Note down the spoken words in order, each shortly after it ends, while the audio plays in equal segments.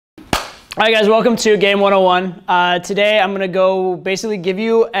All right, guys, welcome to Game 101. Today, I'm going to go basically give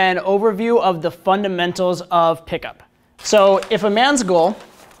you an overview of the fundamentals of pickup. So if a man's goal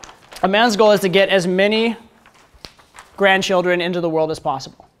is to get as many grandchildren into the world as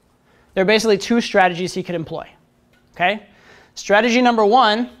possible. There are basically two strategies he could employ, okay? Strategy number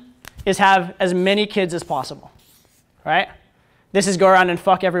one is have as many kids as possible, right? This is go around and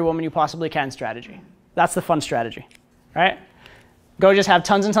fuck every woman you possibly can strategy. That's the fun strategy, right? Go just have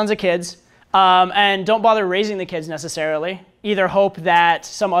tons and tons of kids, and don't bother raising the kids necessarily. Either hope that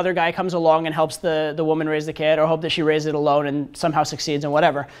some other guy comes along and helps the woman raise the kid, or hope that she raises it alone and somehow succeeds and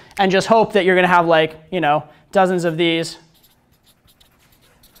whatever. And just hope that you're gonna have like, you know, dozens of these,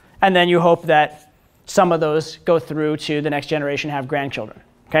 and then you hope that some of those go through to the next generation and have grandchildren.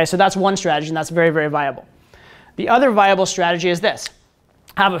 Okay, so that's one strategy, and that's very, very viable. The other viable strategy is this.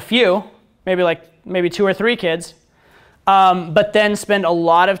 Have a few, maybe 2 or 3 kids, but then spend a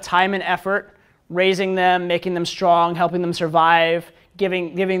lot of time and effort raising them, making them strong, helping them survive,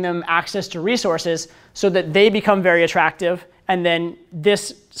 giving them access to resources so that they become very attractive, and then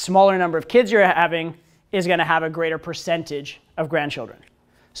this smaller number of kids you're having is going to have a greater percentage of grandchildren.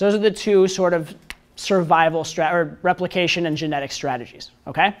 So those are the two sort of survival or replication and genetic strategies,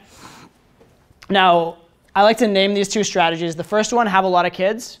 okay? Now, I like to name these two strategies. The first one, have a lot of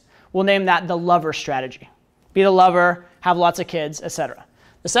kids, we'll name that the lover strategy. Be the lover, have lots of kids, etc.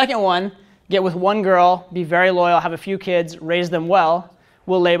 The second one, get with one girl, be very loyal, have a few kids, raise them well,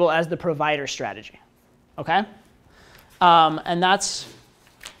 we'll label as the provider strategy, okay? And that's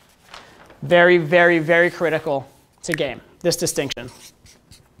very, very, very critical to game, this distinction.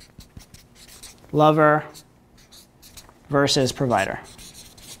 Lover versus provider.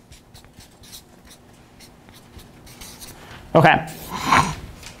 Okay.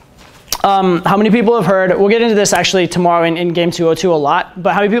 How many people have heard, we'll get into this actually tomorrow in Game 202 a lot,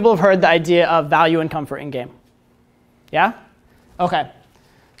 but how many people have heard the idea of value and comfort in game? Yeah? Okay.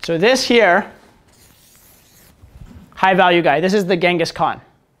 So this here, high value guy, this is the Genghis Khan,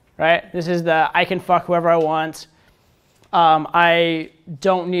 right? This is the I can fuck whoever I want. I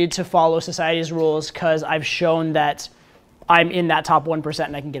don't need to follow society's rules because I've shown that I'm in that top 1%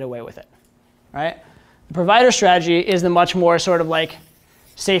 and I can get away with it, right? The provider strategy is the much more sort of like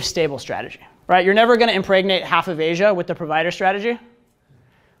safe, stable strategy, right? You're never going to impregnate half of Asia with the provider strategy.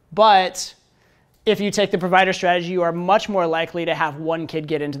 But if you take the provider strategy, you are much more likely to have one kid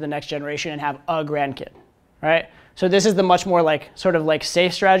get into the next generation and have a grandkid, right? So this is the much more like sort of like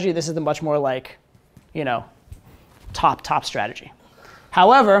safe strategy. This is the much more like, you know, top strategy.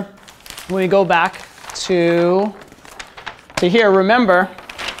 However, when we go back to here, remember,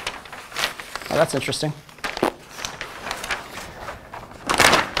 oh, that's interesting.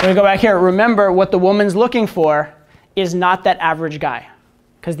 When we go back here, remember what the woman's looking for is not that average guy.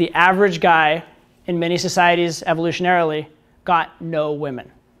 Because the average guy in many societies evolutionarily got no women,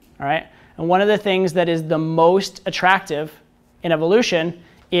 all right? And one of the things that is the most attractive in evolution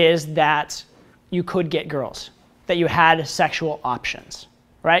is that you could get girls, that you had sexual options,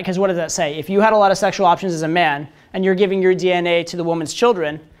 right? Because what does that say? If you had a lot of sexual options as a man and you're giving your DNA to the woman's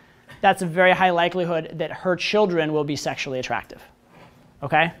children, that's a very high likelihood that her children will be sexually attractive,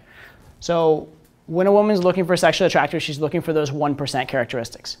 okay? So when a woman's looking for sexually attractive, she's looking for those 1%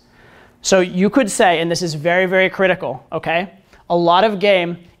 characteristics. So you could say, and this is very, very critical, okay? A lot of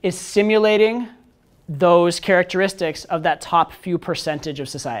game is simulating those characteristics of that top few percentage of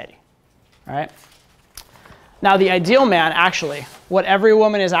society, all right? Now, the ideal man, actually, what every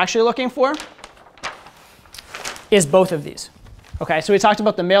woman is actually looking for is both of these. Okay, so we talked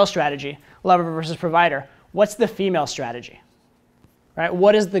about the male strategy, lover versus provider. What's the female strategy? Right?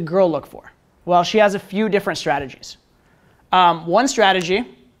 What does the girl look for? Well, she has a few different strategies. One strategy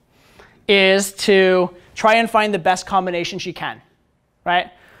is to try and find the best combination she can.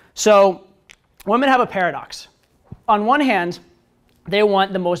 Right? So women have a paradox. On one hand, they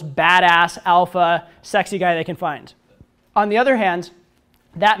want the most badass, alpha, sexy guy they can find. On the other hand,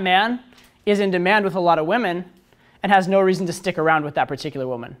 that man is in demand with a lot of women and has no reason to stick around with that particular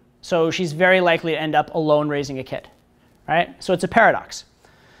woman. So she's very likely to end up alone raising a kid, right? So it's a paradox.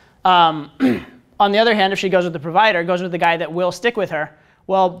 On the other hand, if she goes with the provider, goes with the guy that will stick with her,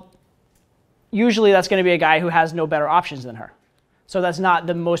 well, usually that's going to be a guy who has no better options than her. So that's not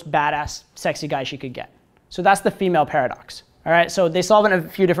the most badass, sexy guy she could get. So that's the female paradox. All right, so they solve it in a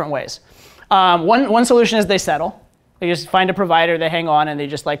few different ways. One solution is they settle. They just find a provider, they hang on, and they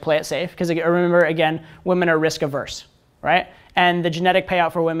just like play it safe. Because remember, again, women are risk averse, right? And the genetic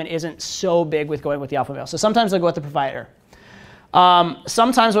payout for women isn't so big with going with the alpha male. So sometimes they'll go with the provider.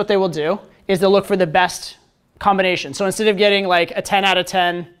 Sometimes what they will do is they'll look for the best combination. So instead of getting like a 10 out of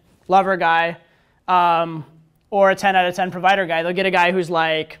 10 lover guy, or a 10 out of 10 provider guy. They'll get a guy who's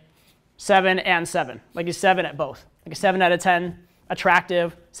like 7 and 7. Like he's 7 at both. Like a 7 out of 10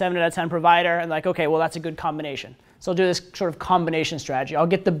 attractive, 7 out of 10 provider, and like, okay, well, that's a good combination. So I'll do this sort of combination strategy. I'll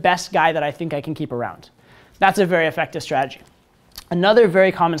get the best guy that I think I can keep around. That's a very effective strategy. Another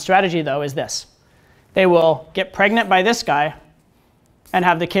very common strategy, though, is this. They will get pregnant by this guy and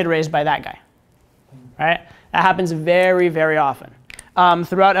have the kid raised by that guy, right? That happens very, very often.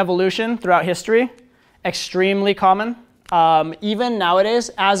 Throughout evolution, throughout history, extremely common. Even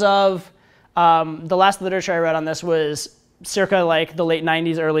nowadays, as of the last literature I read on this was circa like the late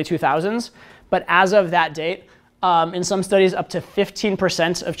 90s, early 2000s. But as of that date, in some studies, up to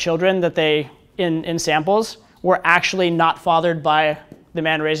 15% of children that they, in samples, were actually not fathered by the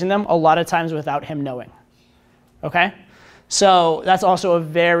man raising them, a lot of times without him knowing. Okay? So that's also a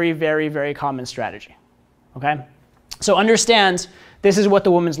very, very, very common strategy. Okay? So understand, this is what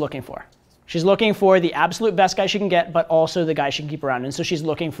the woman's looking for. She's looking for the absolute best guy she can get, but also the guy she can keep around. And so she's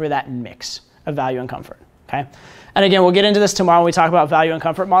looking for that mix of value and comfort. Okay? And again, we'll get into this tomorrow when we talk about value and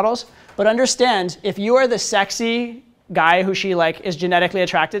comfort models. But understand, if you are the sexy guy who she like is genetically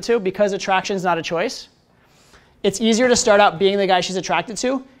attracted to, because attraction is not a choice, it's easier to start out being the guy she's attracted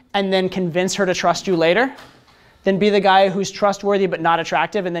to and then convince her to trust you later than be the guy who's trustworthy but not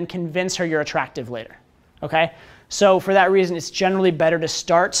attractive and then convince her you're attractive later. Okay? So for that reason, it's generally better to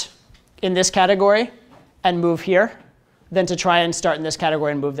start in this category and move here than to try and start in this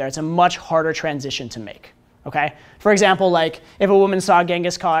category and move there. It's a much harder transition to make. Okay? For example, like if a woman saw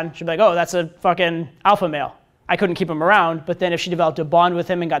Genghis Khan, she'd be like, oh, that's a fucking alpha male. I couldn't keep him around, but then if she developed a bond with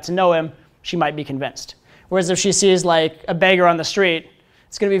him and got to know him, she might be convinced. Whereas if she sees like a beggar on the street,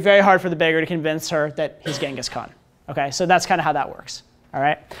 it's going to be very hard for the beggar to convince her that he's Genghis Khan. Okay? So that's kind of how that works. All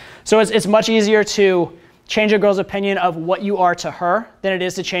right? So it's much easier to change a girl's opinion of what you are to her than it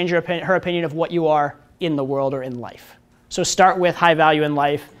is to change her opinion of what you are in the world or in life. So start with high value in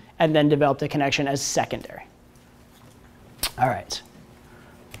life and then develop the connection as secondary. All right.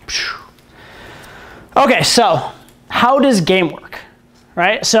 Okay, so how does game work?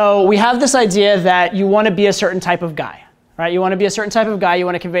 Right? So we have this idea that you want to be a certain type of guy. Right? You want to be a certain type of guy. You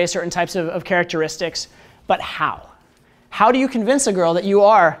want to convey certain types of characteristics. But how? How do you convince a girl that you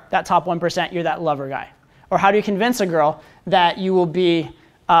are that top 1%, you're that lover guy? Or how do you convince a girl that you will be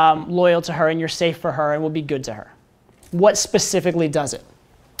loyal to her and you're safe for her and will be good to her? What specifically does it?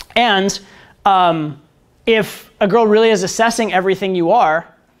 And if a girl really is assessing everything you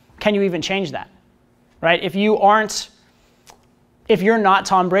are, can you even change that? Right? If you're not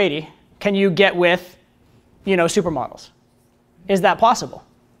Tom Brady, can you get with, supermodels? Is that possible?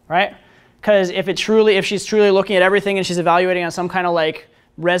 Right? Because if she's truly looking at everything and she's evaluating on some kind of like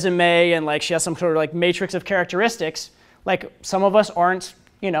resume and like she has some sort of like matrix of characteristics, like some of us aren't,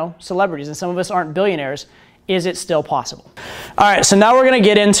 celebrities and some of us aren't billionaires. Is it still possible? All right, so now we're going to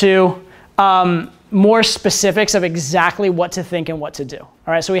get into more specifics of exactly what to think and what to do. All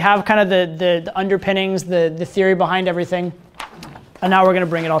right, so we have kind of the underpinnings, the theory behind everything, and now we're going to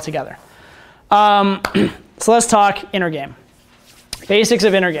bring it all together. So let's talk inner game. Basics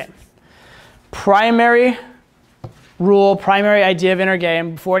of inner game. Primary rule, primary idea of inner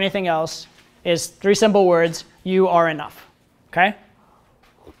game, before anything else, is 3 simple words: you are enough. Okay?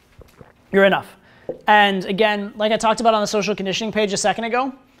 You're enough. And again, like I talked about on the social conditioning page a second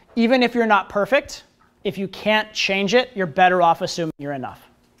ago, even if you're not perfect, if you can't change it, you're better off assuming you're enough.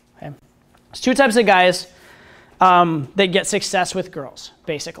 Okay? There's 2 types of guys that get success with girls,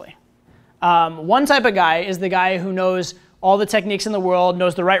 basically. One type of guy is the guy who knows all the techniques in the world,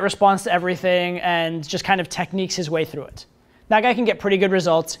 knows the right response to everything, and just kind of techniques his way through it. That guy can get pretty good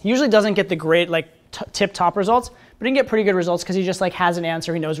results. He usually doesn't get the great, like, tip-top results, but he can get pretty good results because he just, like, has an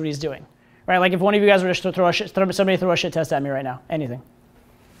answer. He knows what he's doing. Right? Like, if one of you guys were to somebody throw a shit test at me right now, anything.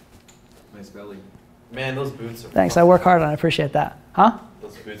 Nice belly. Man, those boots are... Thanks, I work hard on it. I appreciate that. Huh?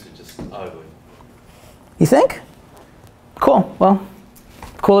 Those boots are just ugly. You think? Cool. Well,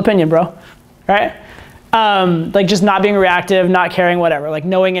 cool opinion, bro. Right? Like just not being reactive, not caring, whatever. Like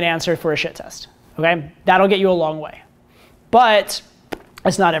knowing an answer for a shit test. Okay? That'll get you a long way. But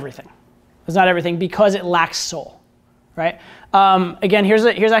it's not everything. It's not everything because it lacks soul. Right? Again, here's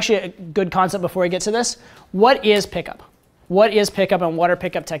actually a good concept before we get to this. What is pickup? What is pickup and what are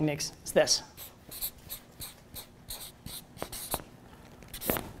pickup techniques? It's this.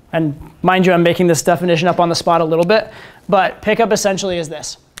 And mind you, I'm making this definition up on the spot a little bit, but pickup essentially is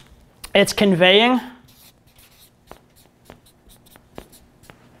this. It's conveying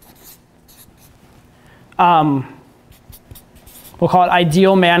we'll call it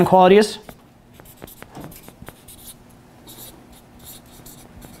ideal man qualities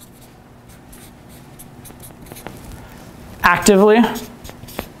actively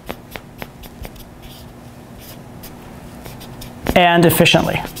and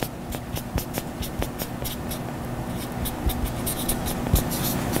efficiently.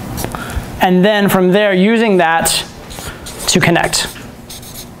 And then from there, using that to connect,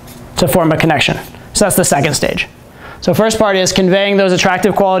 to form a connection. So that's the second stage. So first part is conveying those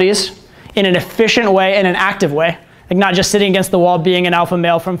attractive qualities in an efficient way, in an active way, like not just sitting against the wall being an alpha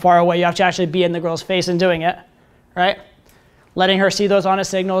male from far away. You have to actually be in the girl's face and doing it, right? Letting her see those honest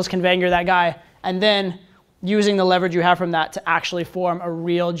signals, conveying you're that guy, and then using the leverage you have from that to actually form a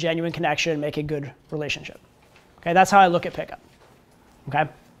real, genuine connection and make a good relationship. Okay, that's how I look at pickup. Okay.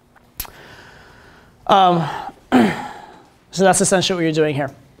 So that's essentially what you're doing here.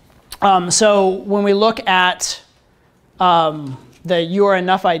 So when we look at the "you are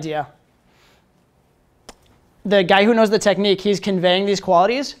enough" idea, the guy who knows the technique, he's conveying these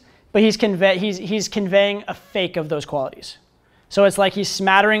qualities, but he's conveying a fake of those qualities. So it's like he's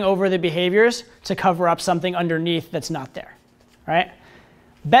smattering over the behaviors to cover up something underneath that's not there, right?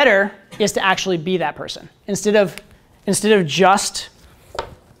 Better is to actually be that person. Instead of just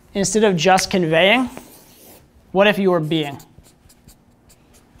conveying, what if you were being?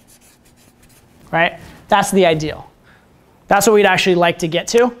 Right? That's the ideal. That's what we'd actually like to get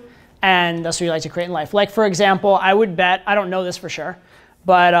to, and that's what we'd like to create in life. Like, for example, I would bet, I don't know this for sure,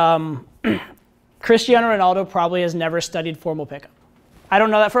 but Cristiano Ronaldo probably has never studied formal pickup. I don't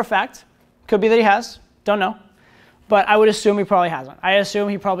know that for a fact. Could be that he has. Don't know. But I would assume he probably hasn't. I assume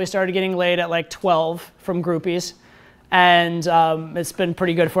he probably started getting laid at like 12 from groupies, and it's been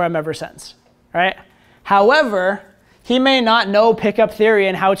pretty good for him ever since, right? However, he may not know pickup theory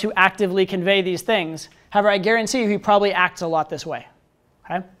and how to actively convey these things. However, I guarantee you he probably acts a lot this way,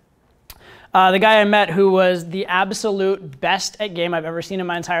 okay? The guy I met who was the absolute best at game I've ever seen in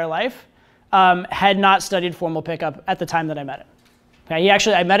my entire life had not studied formal pickup at the time that I met him. Okay,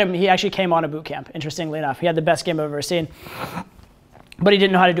 I met him, he actually came on a boot camp, interestingly enough. He had the best game I've ever seen, but he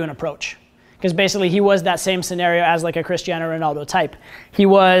didn't know how to do an approach. Because basically he was that same scenario as like a Cristiano Ronaldo type. He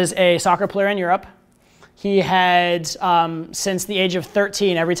was a soccer player in Europe. He had, since the age of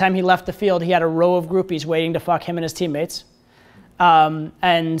 13, every time he left the field, he had a row of groupies waiting to fuck him and his teammates.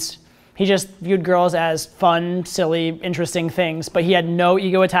 And he just viewed girls as fun, silly, interesting things, but he had no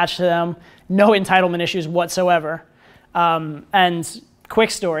ego attached to them, no entitlement issues whatsoever. And quick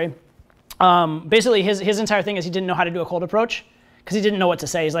story, basically his entire thing is he didn't know how to do a cold approach because he didn't know what to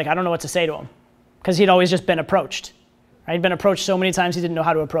say. He's like, I don't know what to say to him because he'd always just been approached. Right? He'd been approached so many times he didn't know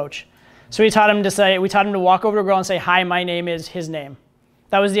how to approach. So we taught him to walk over to a girl and say, hi, my name is his name.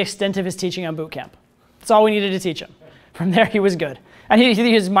 That was the extent of his teaching on boot camp. That's all we needed to teach him. From there, he was good. And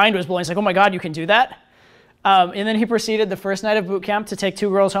his mind was blown. He's like, oh my God, you can do that? And then he proceeded the first night of boot camp to take 2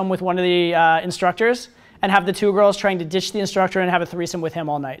 girls home with one of the instructors and have the 2 girls trying to ditch the instructor and have a threesome with him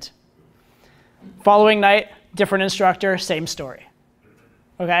all night. Following night, different instructor, same story.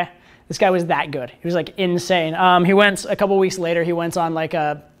 Okay? This guy was that good. He was like insane. He went, a couple weeks later, he went on like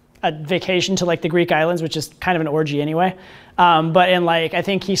a vacation to like the Greek islands, which is kind of an orgy anyway. But in like, I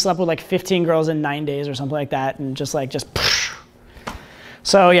think he slept with like 15 girls in 9 days or something like that, and just.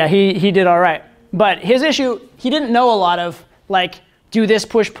 So yeah, he did all right. But his issue, he didn't know a lot of like, do this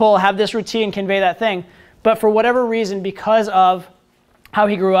push pull, have this routine, convey that thing. But for whatever reason, because of how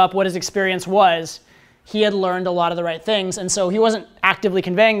he grew up, what his experience was, he had learned a lot of the right things. And so he wasn't actively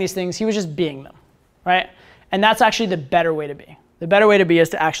conveying these things, he was just being them, right? And that's actually the better way to be. The better way to be is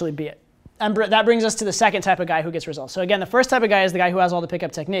to actually be it. And that brings us to the second type of guy who gets results. So again, the first type of guy is the guy who has all the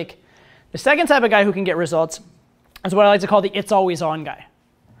pickup technique. The second type of guy who can get results is what I like to call the it's always on guy.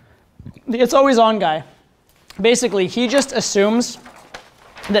 The it's always on guy, basically, he just assumes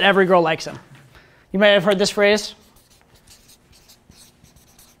that every girl likes him. You may have heard this phrase,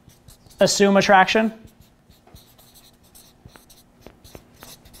 assume attraction.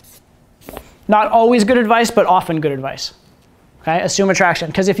 Not always good advice, but often good advice. Okay, assume attraction.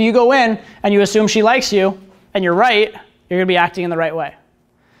 Because if you go in and you assume she likes you, and you're right, you're going to be acting in the right way.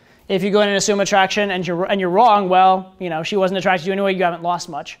 If you go in and assume attraction and you're wrong, well, you know, she wasn't attracted to you anyway, you haven't lost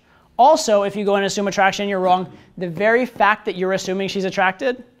much. Also, if you go in and assume attraction and you're wrong, the very fact that you're assuming she's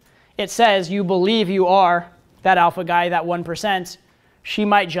attracted, it says you believe you are that alpha guy, that 1%, she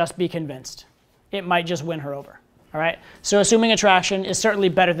might just be convinced. It might just win her over, all right? So assuming attraction is certainly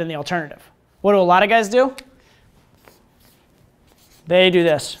better than the alternative. What do a lot of guys do? They do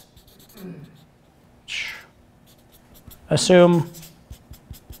this. Assume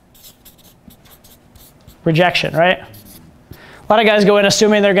rejection, right? A lot of guys go in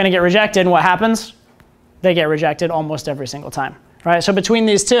assuming they're going to get rejected, and what happens? They get rejected almost every single time, right? So between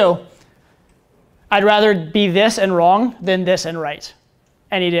these two, I'd rather be this and wrong than this and right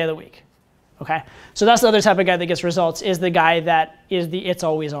any day of the week. Okay? So that's the other type of guy that gets results, is the guy that is the it's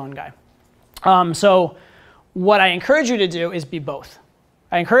always on guy. So what I encourage you to do is be both.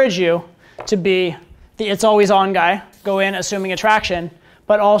 I encourage you to be the it's always on guy, go in assuming attraction,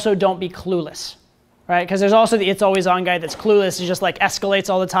 but also don't be clueless, right? Because there's also the it's always on guy that's clueless, he just like escalates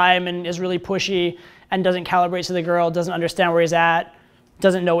all the time and is really pushy and doesn't calibrate to the girl, doesn't understand where he's at,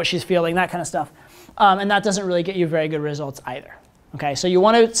 doesn't know what she's feeling, that kind of stuff. And that doesn't really get you very good results either. Okay, so you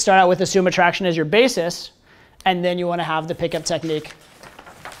want to start out with assume attraction as your basis, and then you want to have the pickup technique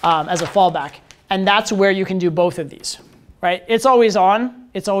as a fallback. And that's where you can do both of these, right? It's always on,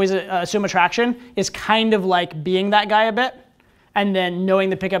 it's always assume attraction is kind of like being that guy a bit, and then knowing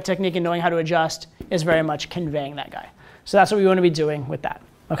the pickup technique and knowing how to adjust is very much conveying that guy. So that's what we want to be doing with that,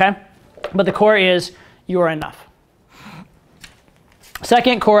 okay? But the core is you are enough.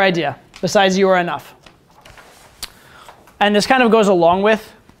 Second core idea, besides you are enough. And this kind of goes along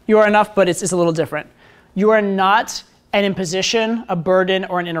with you are enough, but it's a little different. You are not an imposition, a burden,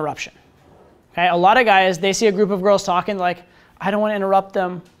 or an interruption. Okay? A lot of guys, they see a group of girls talking like, I don't want to interrupt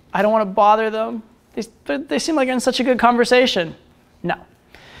them. I don't want to bother them. They seem like they're in such a good conversation. No.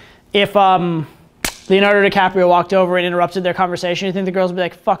 If Leonardo DiCaprio walked over and interrupted their conversation, you think the girls would be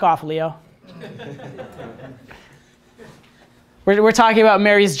like, fuck off, Leo. We're talking about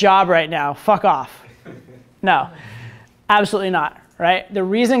Mary's job right now. Fuck off. No, absolutely not, right? The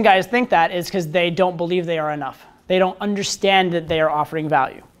reason guys think that is because they don't believe they are enough. They don't understand that they are offering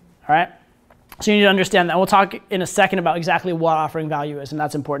value, all right? So you need to understand that. We'll talk in a second about exactly what offering value is, and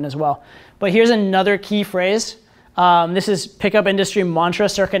that's important as well. But here's another key phrase. This is pickup industry mantra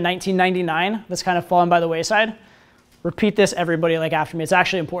circa 1999 that's kind of fallen by the wayside. Repeat this, everybody, like after me. It's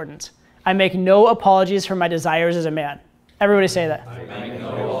actually important. I make no apologies for my desires as a man. Everybody say that. I make no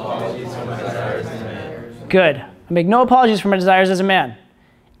apologies for my desires as a man. Good. I make no apologies for my desires as a man.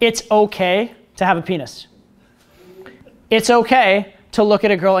 It's okay to have a penis. It's okay to look at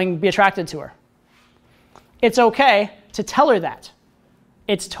a girl and be attracted to her. It's okay to tell her that.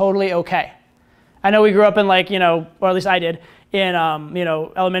 It's totally okay. I know we grew up in or at least I did, in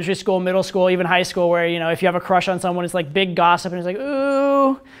elementary school, middle school, even high school, where if you have a crush on someone, it's like big gossip, and it's like,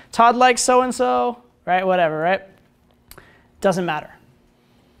 ooh, Todd likes so-and-so, right? Whatever, right? Doesn't matter,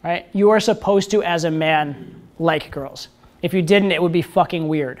 right? You are supposed to, as a man, like girls. If you didn't, it would be fucking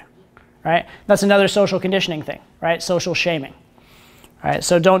weird, right? That's another social conditioning thing, right? Social shaming, right?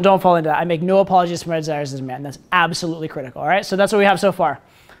 So don't fall into that. I make no apologies for my desires as a man. That's absolutely critical, all right? So that's what we have so far.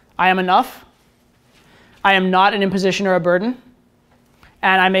 I am enough. I am not an imposition or a burden.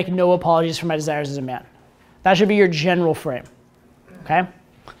 And I make no apologies for my desires as a man. That should be your general frame, okay?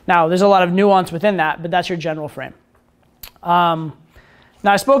 Now, there's a lot of nuance within that, but that's your general frame. Now,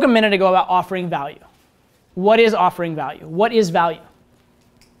 I spoke a minute ago about offering value. What is offering value? What is value?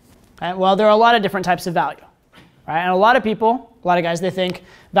 Okay, well, there are a lot of different types of value, right? And a lot of people, a lot of guys, they think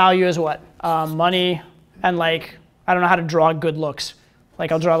value is what? Money and I don't know how to draw good looks.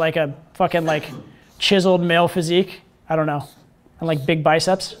 I'll draw a fucking chiseled male physique. I don't know. And big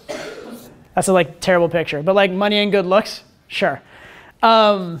biceps. That's a terrible picture. But money and good looks, sure.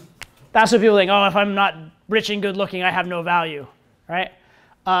 That's what people think. Oh, if I'm not rich and good looking, I have no value, right?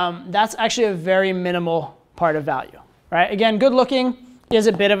 That's actually a very minimal part of value, right? Again, good looking is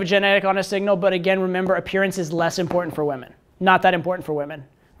a bit of a genetic on a signal, but again, remember, appearance is less important for women. Not that important for women,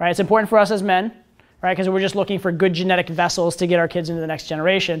 right? It's important for us as men, right? Because we're just looking for good genetic vessels to get our kids into the next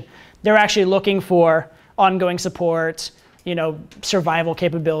generation. They're actually looking for ongoing support, survival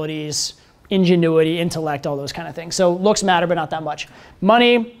capabilities, ingenuity, intellect, all those kind of things. So looks matter, but not that much.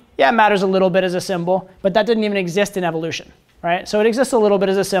 Money, yeah, it matters a little bit as a symbol, but that didn't even exist in evolution, right? So it exists a little bit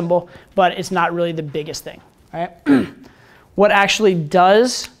as a symbol, but it's not really the biggest thing, right? What actually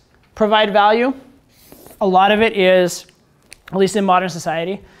does provide value, a lot of it is, at least in modern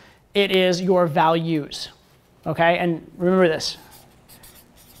society, it is your values, okay? And remember this,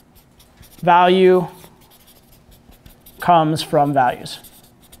 value comes from values.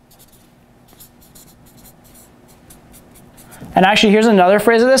 And actually, here's another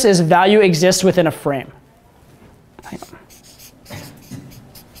phrase of this, is value exists within a frame. Hang on.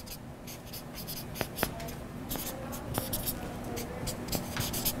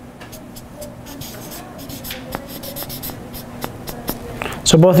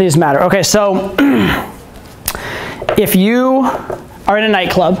 So both of these matter. Okay, so if you are in a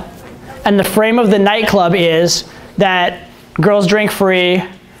nightclub, and the frame of the nightclub is that girls drink free,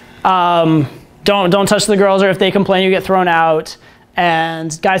 don't touch the girls, or if they complain, you get thrown out,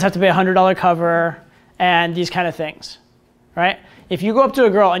 and guys have to pay $100 cover, and these kind of things, right? If you go up to a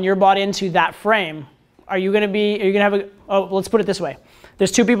girl and you're bought into that frame, are you gonna have a, oh, let's put it this way.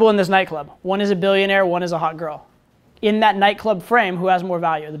 There's two people in this nightclub. One is a billionaire, one is a hot girl. In that nightclub frame, who has more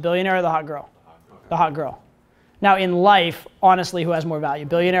value, the billionaire or the hot girl? The hot girl. Now in life, honestly, who has more value,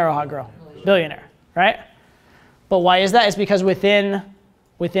 billionaire or hot girl? Billionaire, right? But why is that? It's because within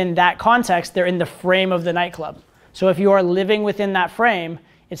that context, they're in the frame of the nightclub. So if you are living within that frame,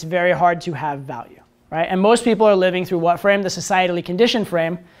 it's very hard to have value, right? And most people are living through what frame? The societally conditioned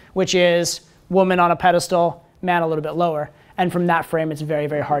frame, which is woman on a pedestal, man a little bit lower. And from that frame, it's very,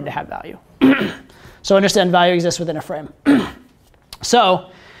 very hard to have value. So understand value exists within a frame.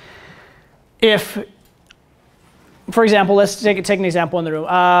 So if, for example, let's take an example in the room.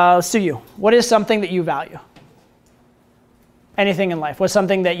 Let's do you. What is something that you value? Anything in life. What's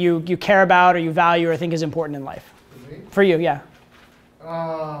something that you care about or you value or think is important in life? For me? For you, yeah.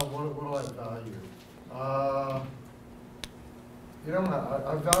 What do I value? You know,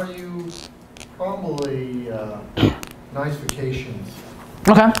 I value probably nice vacations.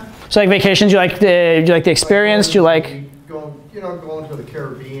 Okay. So like vacations, do you like the experience? Do you like going to the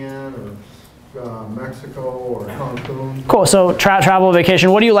Caribbean or Mexico or Cancun? Cool. So travel,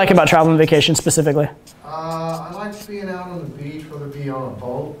 vacation. What do you like about travel and vacation specifically? I like being out on the beach, whether it be on a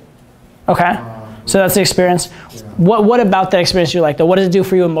boat. Okay. So that's the experience. Yeah. What about that experience you like though? What does it do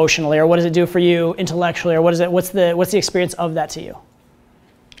for you emotionally, or what does it do for you intellectually, or what's the experience of that to you?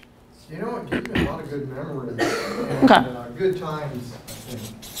 You know, it gives me a lot of good memories and Okay. Good times, I think.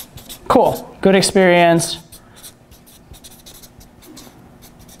 Cool. Good experience.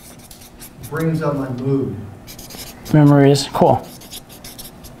 Brings up my mood. Memories. Cool.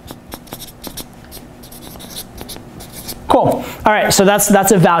 Cool. All right. So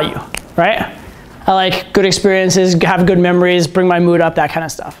that's a value, right? I like good experiences, have good memories, bring my mood up, that kind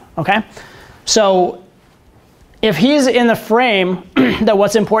of stuff. Okay. So if he's in the frame that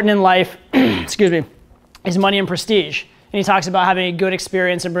what's important in life, excuse me, is money and prestige, and he talks about having a good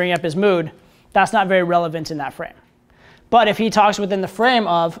experience and bringing up his mood, that's not very relevant in that frame. But if he talks within the frame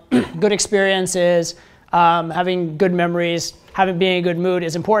of good experiences, having good memories, being in a good mood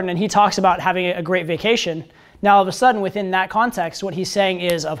is important, and he talks about having a great vacation, now all of a sudden within that context, what he's saying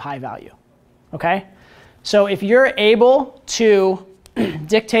is of high value. Okay? So if you're able to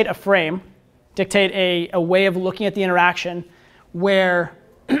dictate a frame, dictate a way of looking at the interaction where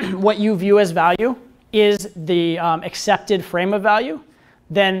what you view as value is the accepted frame of value,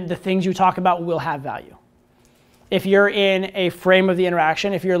 then the things you talk about will have value. If you're in a frame of the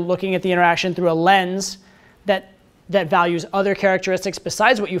interaction, if you're looking at the interaction through a lens that values other characteristics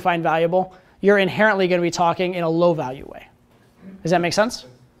besides what you find valuable, you're inherently going to be talking in a low value way. Does that make sense?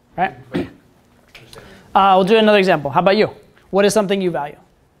 Right? We'll do another example. How about you? What is something you value?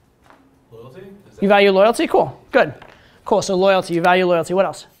 Loyalty? You value loyalty? Cool. Good. Cool. So loyalty. You value loyalty. What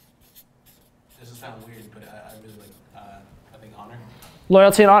else? This will sound weird, but I really like, I think honor.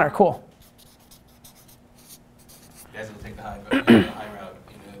 Loyalty and honor. Cool. You guys will take the high, but the high route,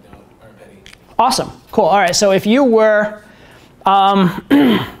 don't are petty. Awesome. Cool. All right. So if you were,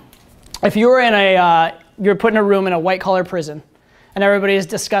 you're put in a room in a white-collar prison, and everybody is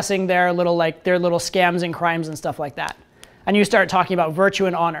discussing their little scams and crimes and stuff like that, and you start talking about virtue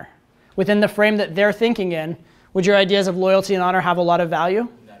and honor, within the frame that they're thinking in, would your ideas of loyalty and honor have a lot of value?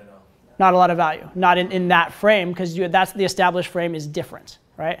 Not at all. Not a lot of value. Not in that frame, because that's the established frame is different,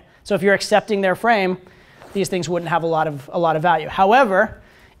 right? So if you're accepting their frame, these things wouldn't have a lot of value. However,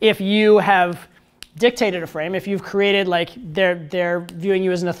 if you have dictated a frame, if you've created they're viewing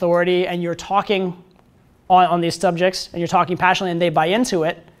you as an authority and you're talking on these subjects and you're talking passionately and they buy into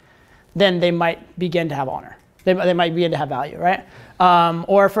it, then they might begin to have honor. They might begin to have value, right?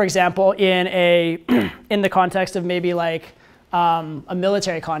 Or for example, in the context of maybe a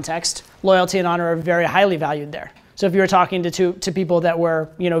military context, loyalty and honor are very highly valued there. So if you were talking to people that were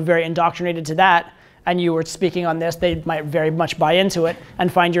very indoctrinated to that, and you were speaking on this, they might very much buy into it and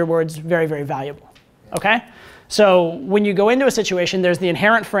find your words very, very valuable. Okay? So when you go into a situation, there's the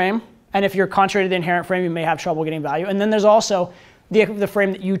inherent frame, and if you're contrary to the inherent frame, you may have trouble getting value. And then there's also the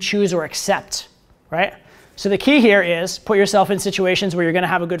frame that you choose or accept, right? So the key here is put yourself in situations where you're going to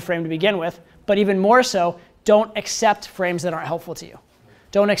have a good frame to begin with, but even more so, don't accept frames that aren't helpful to you.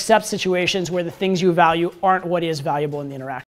 Don't accept situations where the things you value aren't what is valuable in the interaction.